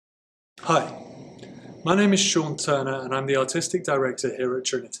Hi, my name is Sean Turner and I'm the Artistic Director here at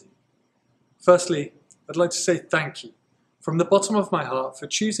Trinity. Firstly, I'd like to say thank you from the bottom of my heart for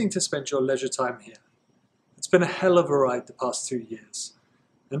choosing to spend your leisure time here. It's been a hell of a ride the past 2 years,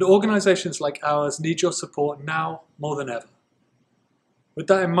 and organisations like ours need your support now more than ever. With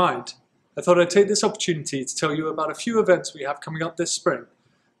that in mind, I thought I'd take this opportunity to tell you about a few events we have coming up this spring,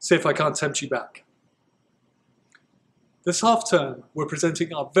 see if I can't tempt you back. This half-term, we're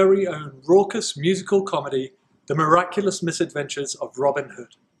presenting our very own raucous musical comedy, The Miraculous Misadventures of Robin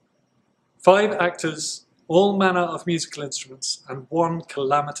Hood. 5 actors, all manner of musical instruments, and 1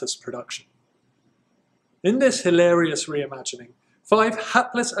 calamitous production. In this hilarious reimagining, 5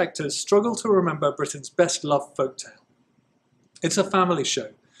 hapless actors struggle to remember Britain's best-loved folktale. It's a family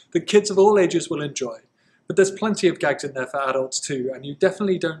show that kids of all ages will enjoy, but there's plenty of gags in there for adults too, and you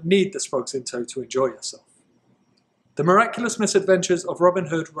definitely don't need the Sprogs in tow to enjoy yourself. The Miraculous Misadventures of Robin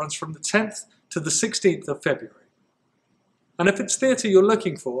Hood runs from the 10th to the 16th of February. And if it's theatre you're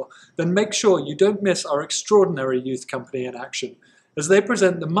looking for, then make sure you don't miss our extraordinary youth company in action, as they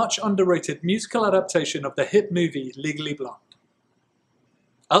present the much underrated musical adaptation of the hit movie Legally Blonde.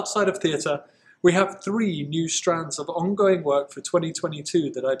 Outside of theatre, we have 3 new strands of ongoing work for 2022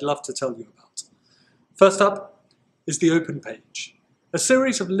 that I'd love to tell you about. First up is The Open Page, a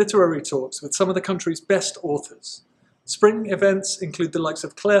series of literary talks with some of the country's best authors. Spring events include the likes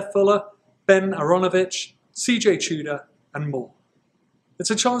of Claire Fuller, Ben Aronovich, CJ Tudor, and more.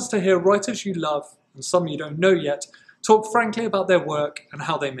 It's a chance to hear writers you love, and some you don't know yet, talk frankly about their work and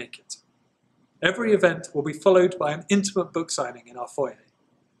how they make it. Every event will be followed by an intimate book signing in our foyer.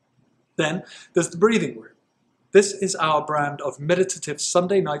 Then there's The Breathing Room. This is our brand of meditative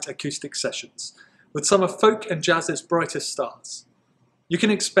Sunday night acoustic sessions, with some of folk and jazz's brightest stars. You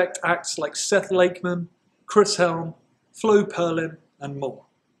can expect acts like Seth Lakeman, Chris Helm, Flo Perlin, and more.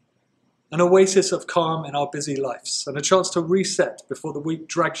 An oasis of calm in our busy lives, and a chance to reset before the week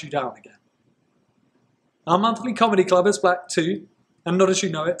drags you down again. Our monthly comedy club is back too, and not as you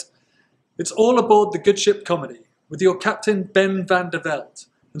know it. It's all aboard the Good Ship Comedy, with your captain Ben van der Velde,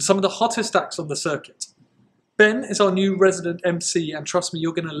 and some of the hottest acts on the circuit. Ben is our new resident MC, and trust me,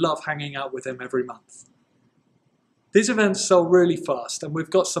 you're going to love hanging out with him every month. These events sell really fast, and we've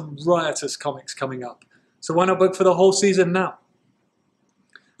got some riotous comics coming up, so why not book for the whole season now?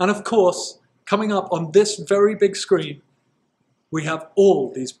 And of course, coming up on this very big screen, we have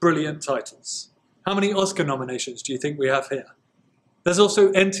all these brilliant titles. How many Oscar nominations do you think we have here? There's also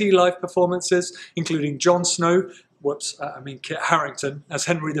NT live performances, including Jon Snow, Kit Harington, as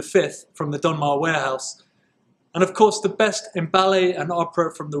Henry V from the Donmar Warehouse, and of course the best in ballet and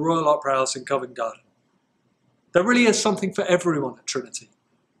opera from the Royal Opera House in Covent Garden. There really is something for everyone at Trinity,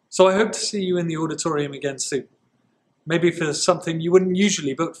 so I hope to see you in the auditorium again soon, maybe for something you wouldn't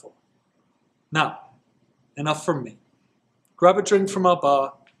usually book for. Now, enough from me. Grab a drink from our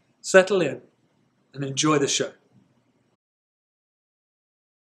bar, settle in, and enjoy the show.